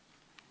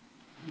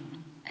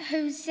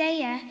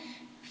Hosea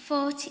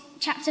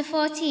chapter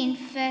 14,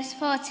 verse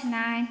 4 to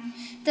 9.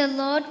 The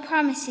Lord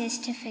promises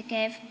to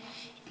forgive.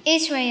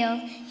 Israel,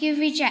 you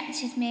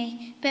rejected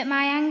me, but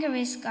my anger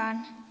is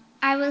gone.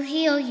 I will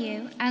heal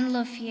you and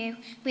love you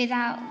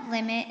without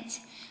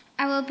limit.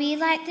 I will be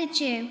like the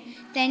dew,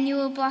 then you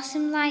will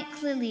blossom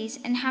like lilies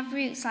and have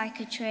roots like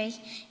a tree.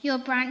 Your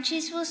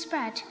branches will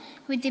spread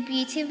with the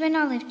beauty of an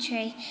olive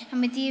tree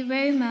and with the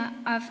aroma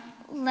of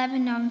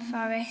Lebanon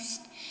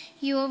forest.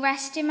 You will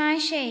rest in my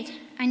shade,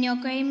 and your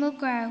grain will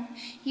grow.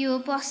 You will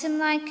blossom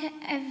like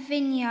a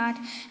vineyard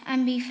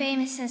and be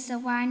famous as the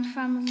wine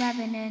from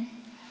Lebanon.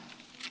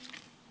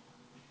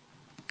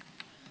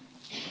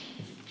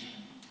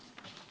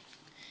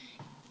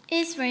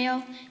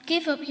 Israel,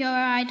 give up your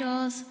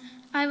idols.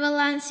 I will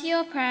answer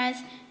your prayers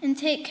and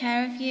take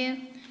care of you.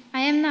 I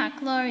am that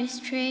glorious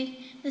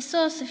tree, the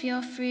source of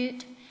your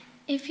fruit.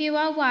 If you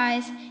are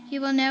wise,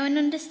 you will know and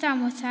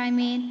understand what I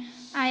mean.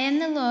 I am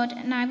the Lord,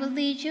 and I will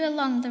lead you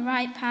along the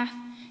right path.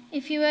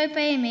 If you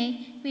obey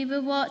me, we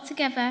will walk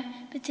together,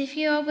 but if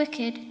you are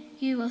wicked,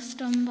 you will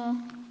stumble.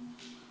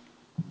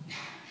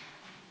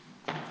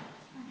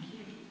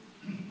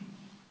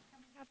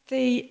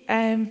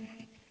 The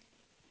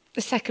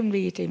second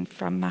reading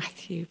from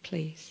Matthew,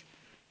 please.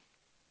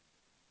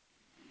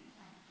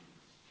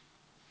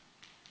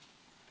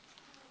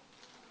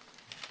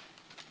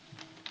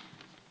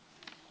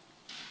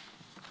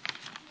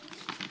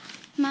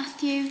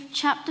 Matthew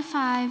chapter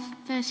 5,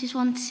 verses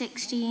 1 to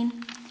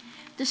 16.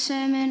 The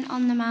Sermon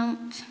on the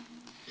Mount.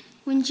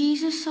 When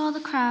Jesus saw the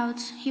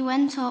crowds, he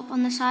went up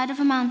on the side of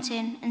a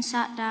mountain and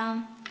sat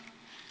down.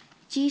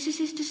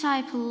 Jesus'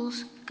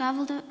 disciples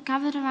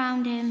gathered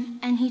around him,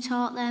 and he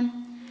taught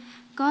them.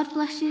 God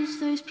blesses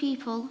those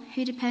people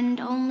who depend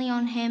only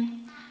on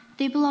him.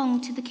 They belong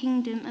to the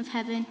kingdom of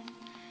heaven.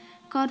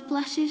 God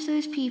blesses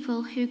those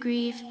people who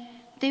grieve.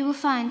 They will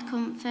find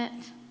comfort.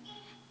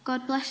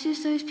 God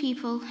blesses those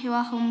people who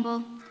are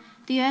humble.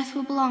 The earth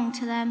will belong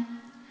to them.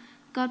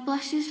 God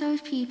blesses those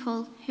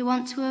people who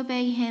want to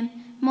obey him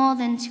more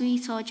than to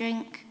eat or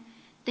drink.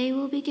 They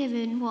will be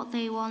given what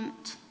they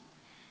want.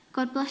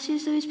 God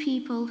blesses those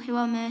people who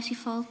are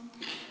merciful.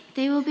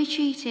 They will be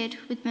treated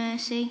with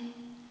mercy.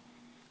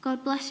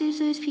 God blesses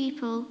those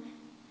people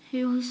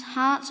whose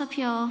hearts are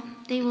pure.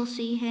 They will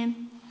see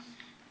him.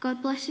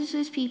 God blesses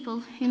those people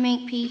who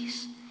make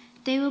peace.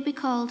 They will be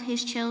called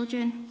his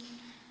children.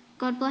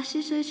 God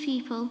blesses those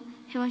people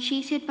who are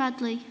treated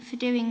badly for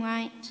doing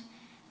right.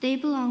 They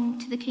belong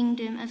to the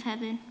kingdom of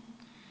heaven.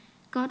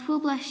 God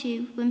will bless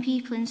you when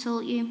people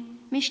insult you,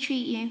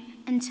 mistreat you,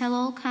 and tell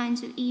all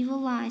kinds of evil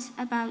lies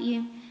about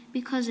you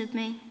because of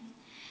me.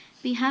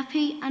 Be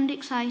happy and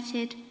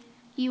excited.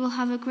 You will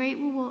have a great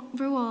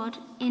reward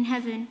in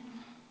heaven.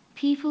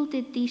 People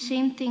did these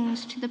same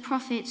things to the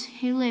prophets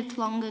who lived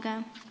long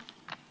ago.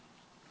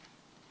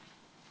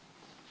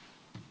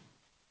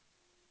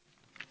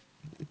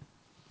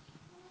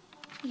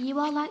 You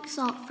are like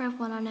salt for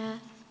everyone on earth.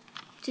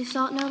 If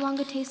salt no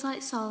longer tastes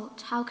like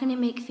salt, how can it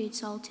make food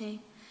salty?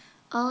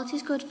 All that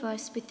is good for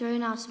us to be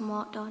thrown out and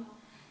walked on.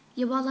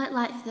 You are like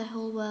light for the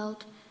whole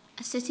world.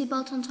 A city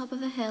built on top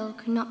of a hill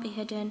cannot be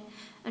hidden,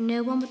 and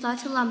no one would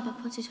light a lamp and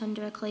put it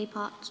under a clay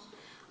pot.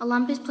 A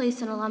lamp is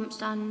placed on a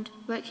lampstand,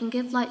 where it can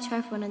give light to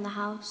everyone in the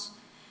house.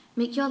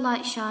 Make your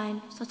light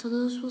shine, so that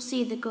others will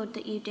see the good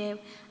that you do,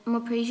 and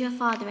will praise your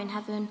Father in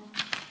heaven.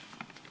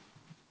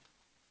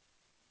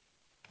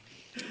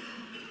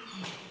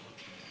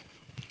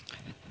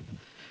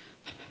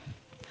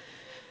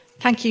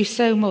 Thank you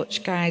so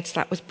much, guides.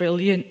 That was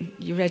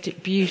brilliant. You read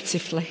it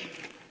beautifully.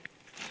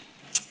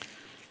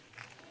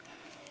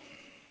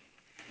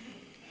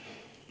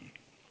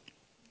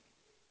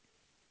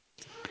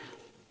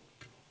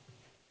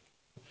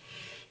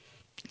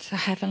 So,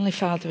 Heavenly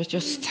Father, I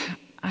just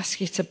ask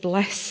you to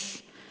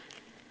bless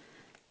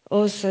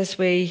us as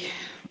we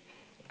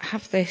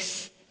have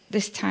this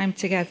time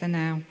together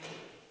now.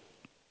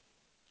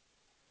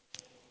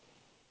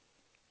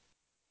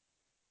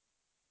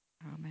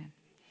 Amen.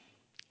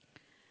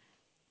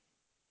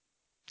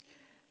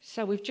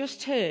 So we've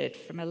just heard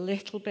from a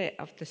little bit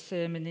of the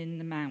Sermon in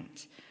the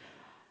Mount.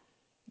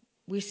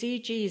 We see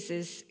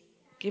Jesus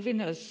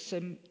giving us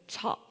some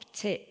top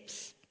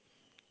tips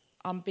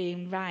on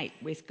being right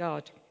with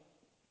God.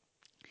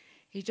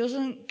 He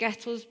doesn't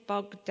get us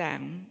bogged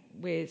down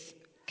with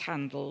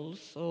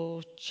candles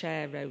or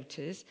chair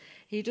rotors.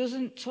 He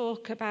doesn't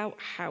talk about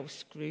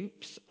house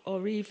groups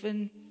or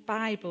even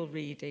Bible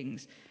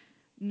readings,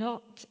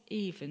 not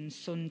even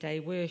Sunday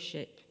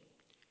worship.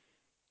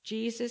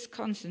 Jesus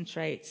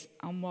concentrates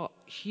on what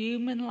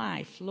human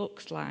life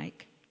looks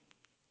like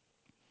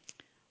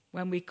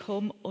when we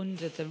come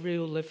under the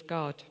rule of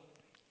God.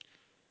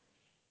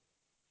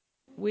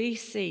 We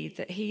see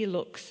that he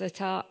looks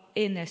at our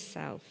inner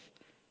self,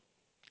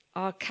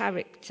 our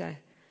character,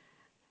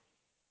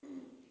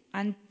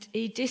 and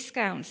he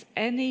discounts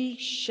any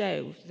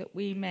show that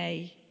we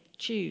may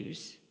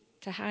choose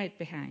to hide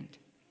behind.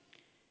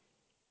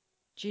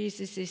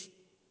 Jesus is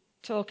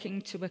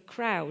talking to a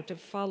crowd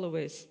of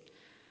followers,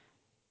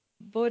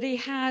 But he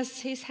has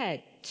his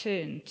head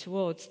turned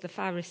towards the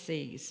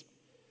Pharisees.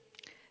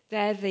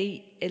 They're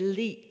the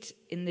elite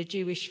in the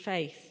Jewish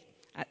faith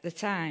at the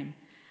time,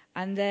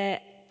 and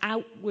their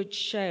outward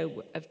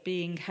show of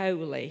being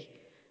holy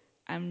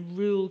and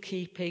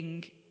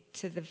rule-keeping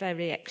to the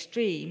very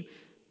extreme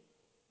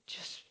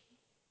just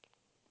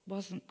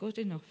wasn't good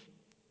enough.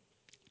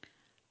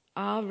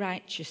 Our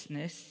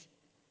righteousness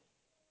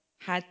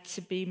had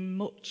to be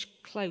much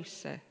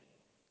closer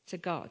to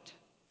God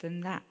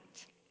than that.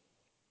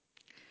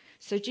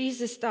 So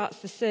Jesus starts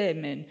the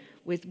sermon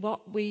with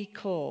what we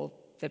call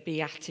the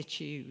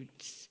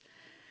Beatitudes.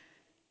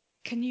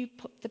 Can you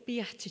put the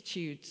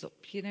Beatitudes up?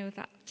 You know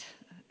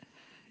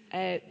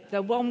that?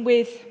 The one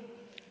with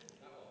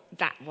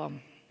that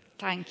one.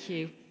 Thank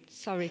you.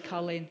 Sorry,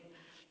 Colin.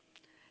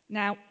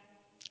 Now,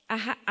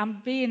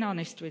 I'm being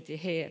honest with you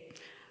here.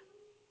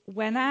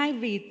 When I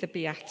read the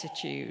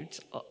Beatitudes,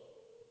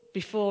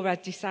 before I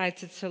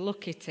decided to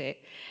look at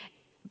it,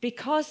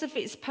 because of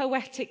its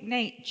poetic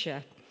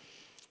nature,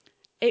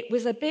 it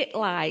was a bit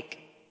like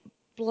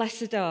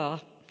blessed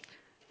are,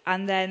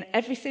 and then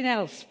everything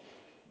else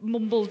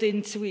mumbled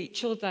into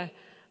each other,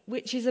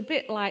 which is a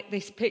bit like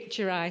this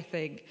picture, I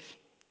think.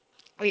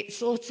 It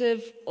sort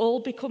of all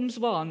becomes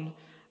one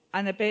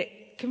and a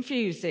bit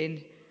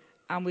confusing,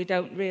 and we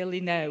don't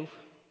really know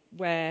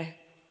where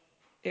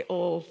it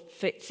all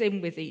fits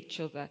in with each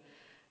other.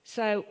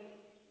 So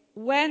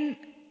when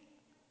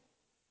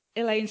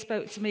Elaine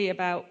spoke to me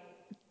about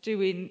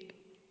doing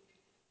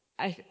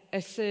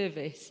a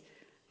service,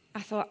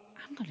 I thought,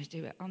 I'm going to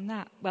do it on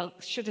that. Well,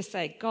 should I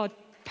say, God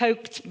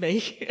poked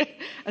me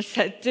and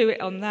said, do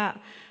it on that.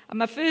 And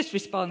my first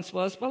response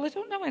was, well, I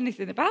don't know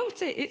anything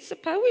about it. It's a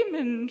poem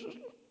and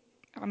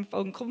I'm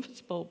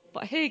uncomfortable.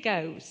 But here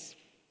goes.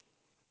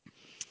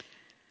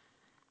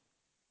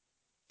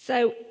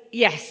 So,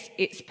 yes,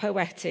 it's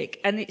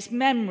poetic and it's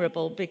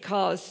memorable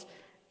because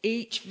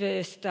each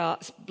verse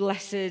starts,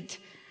 blessed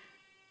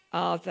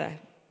are the.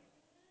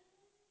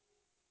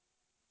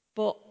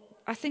 But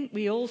I think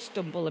we all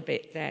stumble a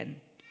bit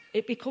then.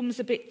 It becomes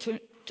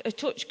a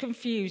touch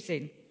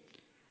confusing.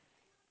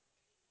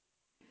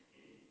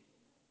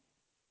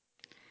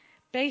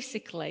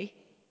 Basically,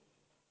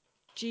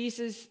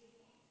 Jesus,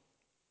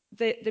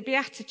 the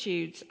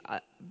Beatitudes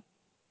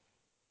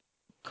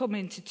come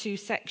into two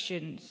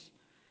sections.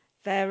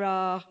 There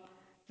are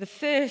the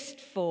first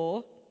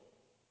four,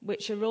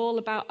 which are all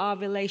about our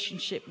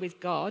relationship with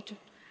God,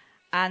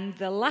 and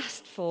the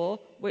last four,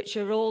 which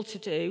are all to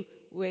do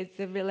with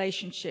the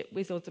relationship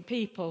with other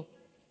people.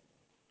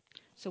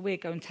 So we're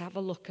going to have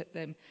a look at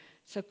them.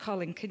 So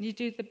Colin, can you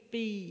do the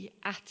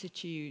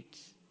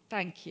Beatitudes?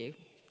 Thank you.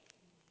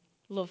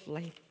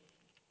 Lovely.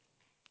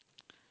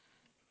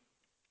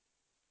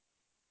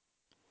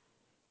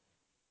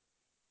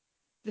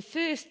 The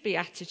first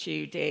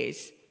Beatitude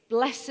is,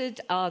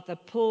 blessed are the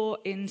poor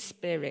in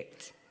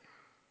spirit.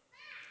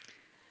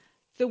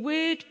 The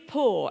word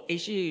poor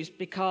is used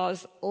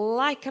because,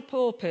 like a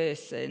poor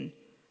person,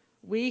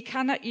 we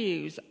cannot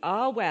use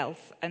our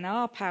wealth and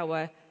our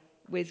power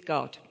with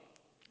God.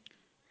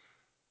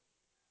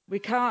 We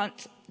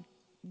can't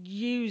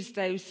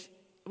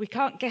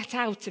get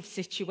out of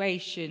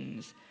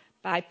situations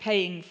by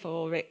paying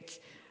for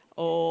it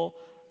or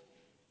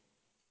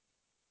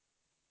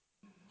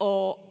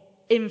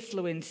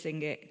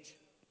influencing it.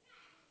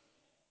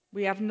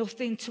 We have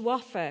nothing to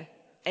offer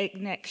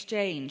in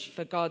exchange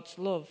for God's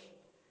love.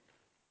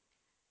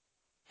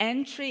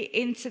 Entry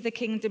into the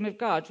kingdom of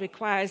God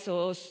requires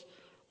us,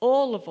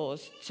 all of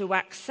us, to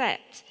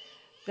accept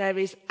there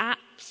is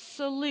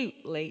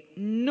absolutely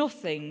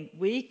nothing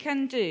we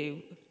can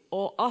do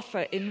or offer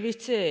in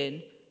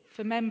return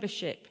for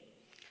membership.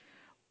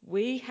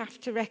 We have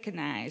to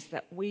recognize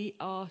that we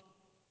are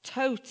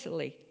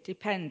totally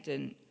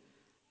dependent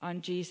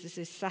on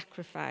Jesus'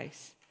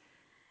 sacrifice.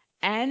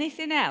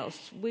 Anything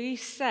else we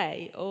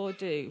say or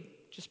do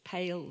just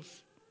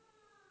pales.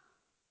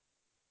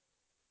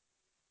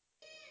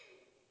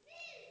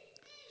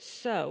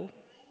 So,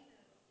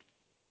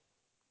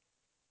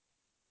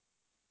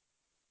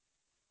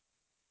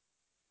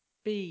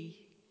 be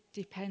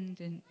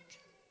dependent.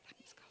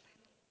 Thanks, Colin.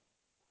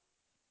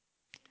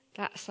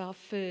 That's our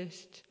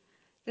first.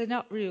 They're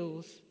not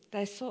rules.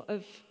 They're sort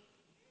of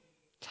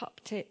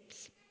top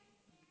tips.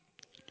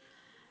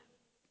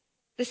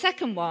 The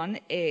second one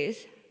is,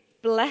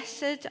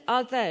 blessed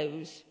are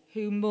those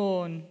who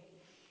mourn.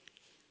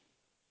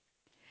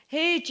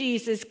 Here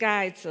Jesus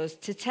guides us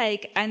to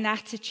take an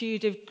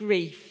attitude of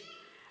grief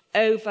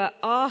over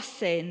our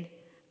sin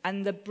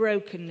and the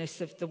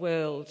brokenness of the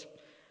world.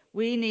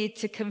 We need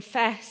to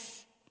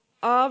confess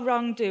our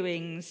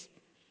wrongdoings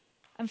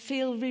and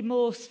feel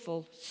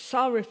remorseful,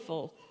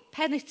 sorrowful,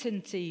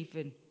 penitent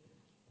even.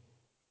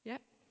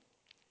 Yep,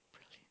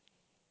 brilliant.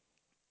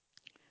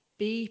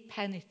 Be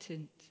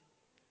penitent.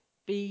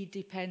 Be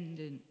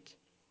dependent.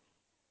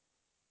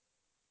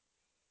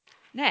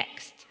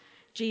 Next,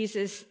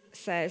 Jesus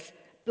says,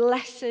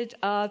 blessed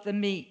are the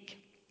meek.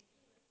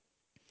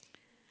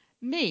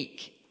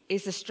 Meek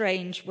is a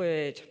strange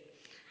word,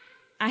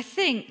 I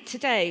think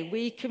today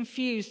we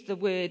confuse the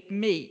word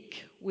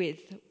meek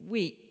with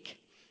weak.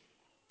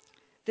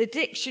 The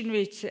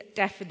dictionary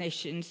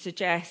definition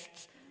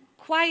suggests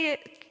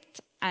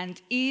quiet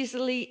and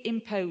easily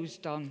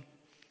imposed on,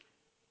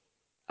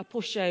 a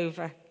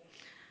pushover.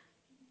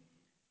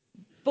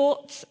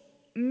 But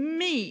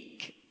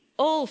meek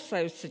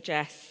also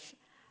suggests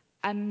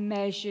a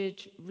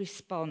measured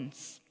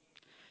response.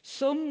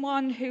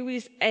 Someone who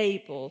is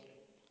able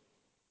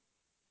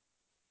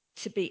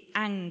to be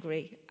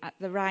angry at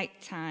the right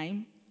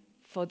time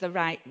for the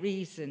right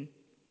reason.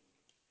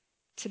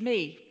 To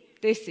me,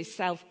 this is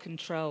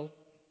self-control.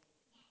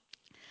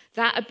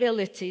 That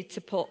ability to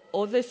put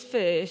others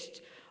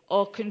first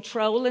or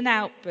control an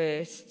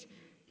outburst,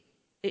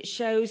 it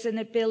shows an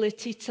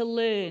ability to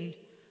learn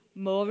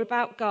more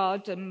about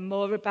God and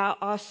more about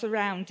our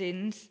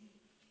surroundings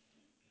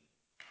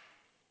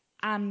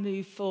and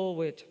move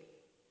forward.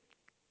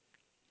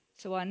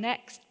 So our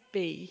next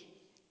B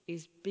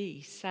is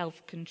be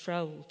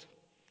self-controlled.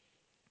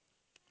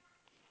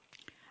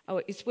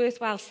 Oh, it's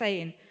worthwhile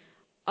saying,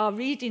 our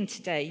reading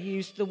today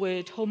used the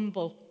word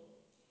humble.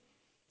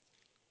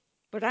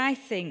 But I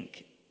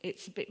think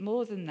it's a bit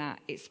more than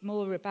that. It's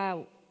more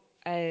about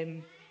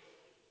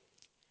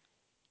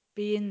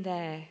being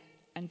there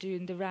and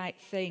doing the right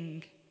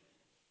thing.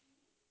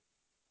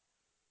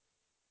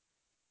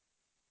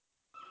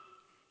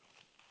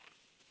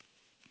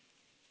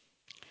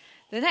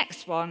 The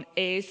next one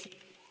is,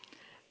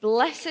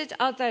 blessed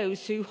are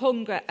those who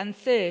hunger and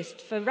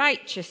thirst for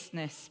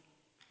righteousness.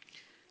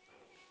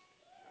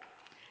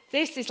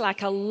 This is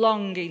like a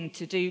longing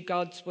to do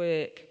God's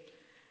work,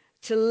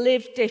 to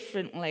live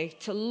differently,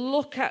 to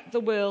look at the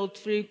world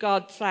through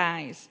God's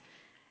eyes.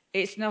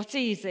 It's not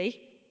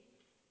easy.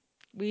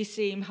 We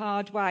seem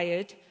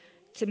hardwired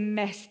to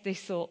mess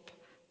this up.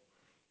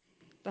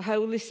 The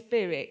Holy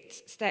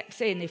Spirit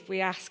steps in if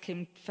we ask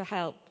him for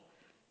help.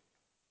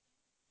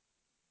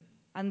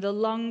 And the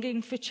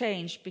longing for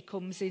change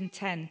becomes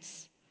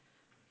intense.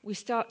 We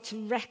start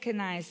to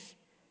recognize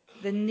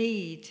the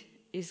need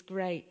is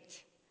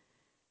great.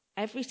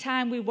 Every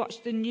time we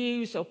watch the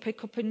news or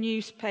pick up a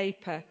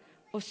newspaper,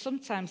 or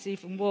sometimes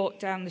even walk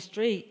down the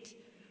street,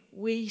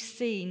 we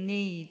see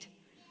need.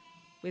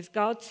 With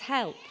God's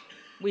help,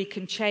 we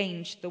can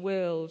change the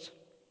world.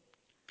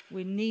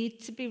 We need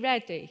to be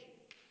ready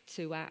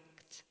to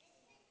act.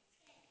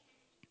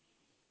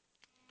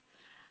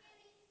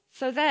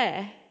 So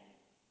there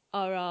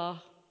are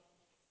our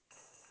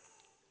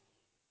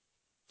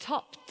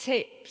top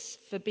tips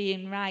for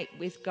being right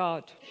with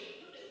God.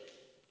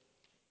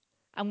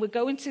 And we're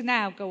going to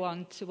now go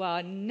on to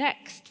our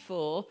next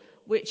 4,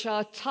 which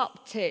are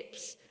top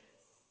tips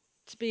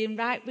to being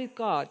right with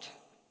God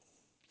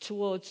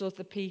towards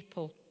other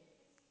people.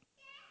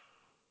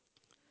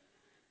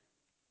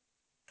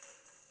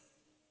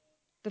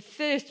 The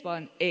first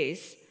one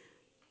is,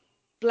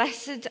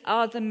 blessed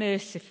are the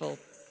merciful.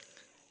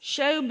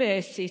 Show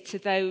mercy to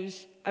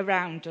those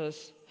around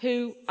us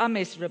who are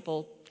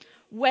miserable,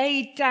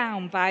 weighed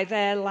down by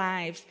their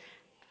lives.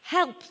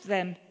 Help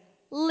them,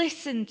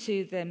 listen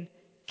to them,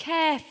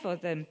 care for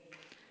them.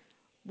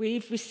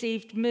 We've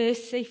received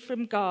mercy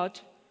from God.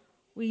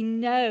 We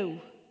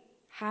know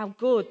how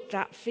good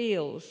that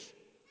feels.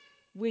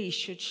 We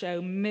should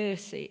show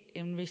mercy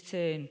in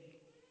return.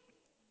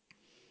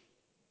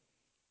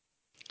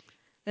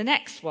 The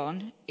next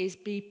one is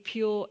be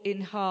pure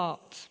in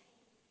heart.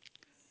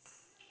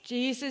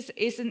 Jesus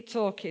isn't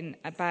talking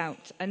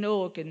about an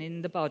organ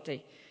in the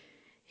body.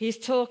 He's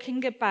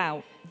talking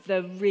about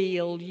the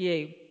real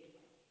you.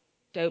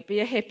 Don't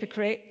be a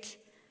hypocrite.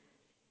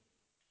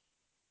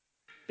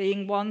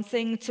 Being one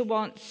thing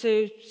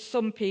to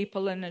some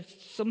people and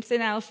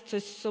something else to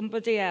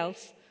somebody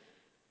else.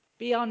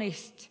 Be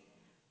honest.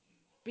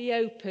 Be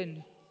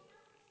open.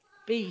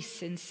 Be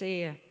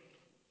sincere.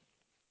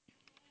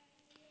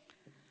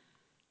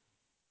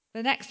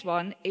 The next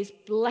one is,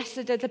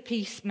 blessed are the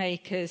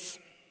peacemakers.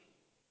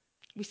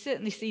 We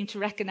certainly seem to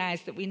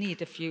recognise that we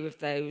need a few of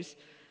those.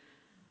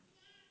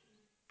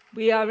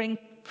 We are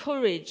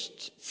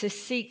encouraged to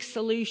seek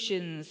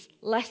solutions,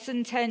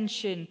 lessen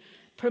tension,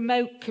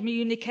 promote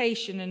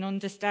communication and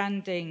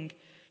understanding,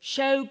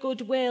 show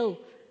goodwill,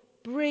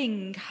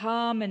 bring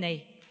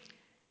harmony.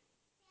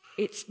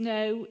 It's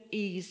no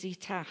easy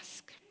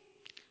task.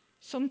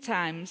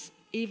 Sometimes,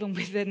 even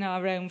within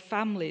our own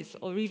families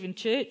or even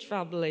church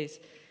families,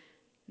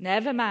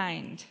 never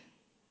mind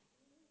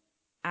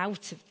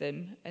out of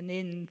them and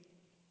in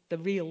the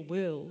real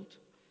world.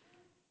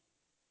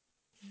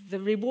 The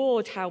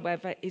reward,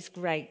 however, is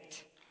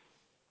great.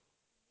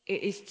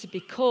 It is to be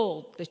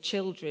called the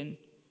children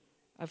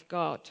of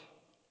God.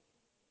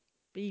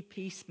 Be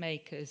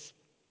peacemakers.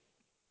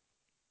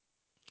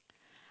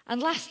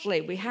 And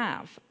lastly, we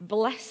have,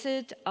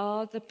 blessed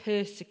are the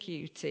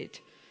persecuted.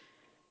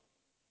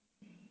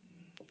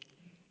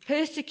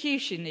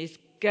 Persecution is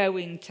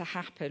going to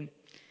happen.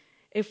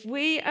 If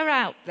we are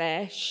out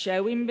there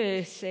showing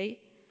mercy,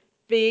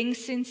 being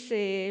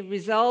sincere,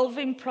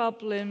 resolving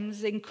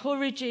problems,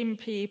 encouraging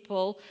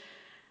people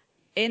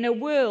in a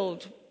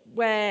world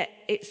where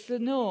it's the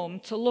norm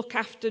to look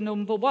after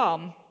number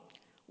one,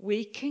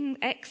 we can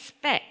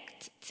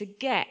expect to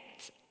get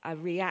a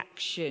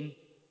reaction.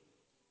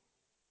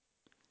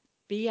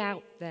 Be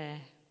out there.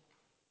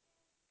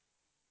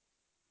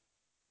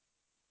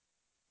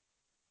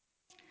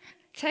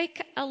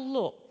 Take a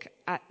look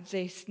at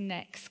this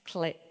next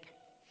clip.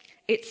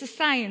 It's a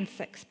science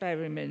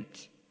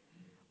experiment.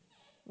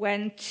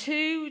 When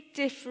two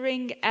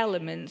differing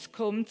elements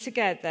come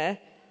together,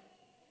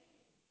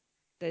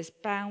 there's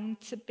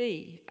bound to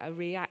be a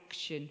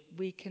reaction.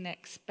 We can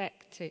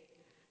expect it.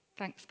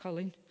 Thanks,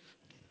 Colin.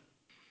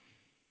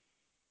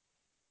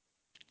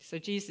 So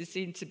Jesus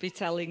seemed to be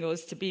telling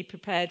us to be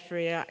prepared for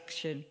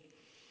reaction.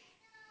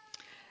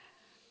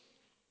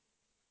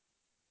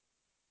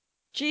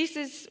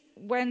 Jesus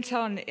went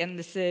on in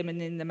the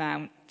Sermon in the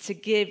Mount to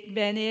give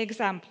many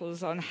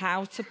examples on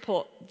how to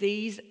put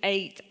these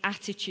 8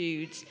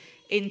 attitudes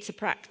into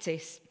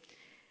practice.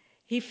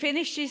 He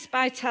finishes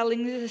by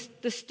telling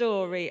the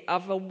story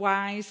of a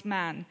wise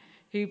man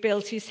who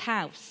built his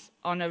house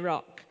on a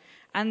rock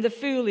and the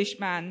foolish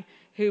man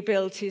who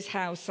built his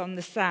house on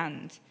the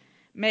sand.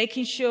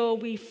 Making sure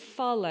we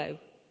follow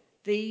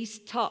these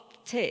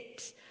top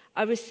tips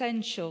are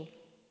essential.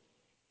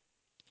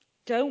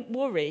 Don't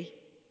worry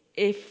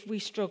if we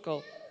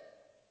struggle.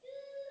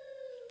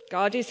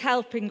 God is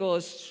helping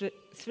us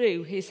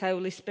through his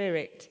Holy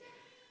Spirit.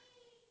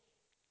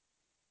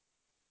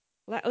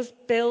 Let us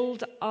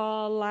build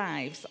our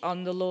lives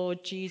on the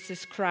Lord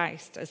Jesus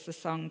Christ, as the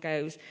song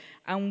goes,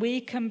 and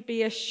we can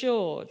be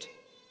assured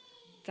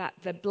that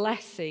the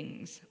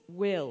blessings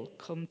will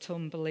come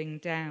tumbling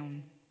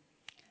down.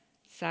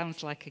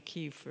 Sounds like a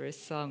cue for a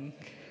song.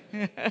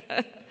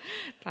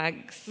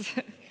 Thanks.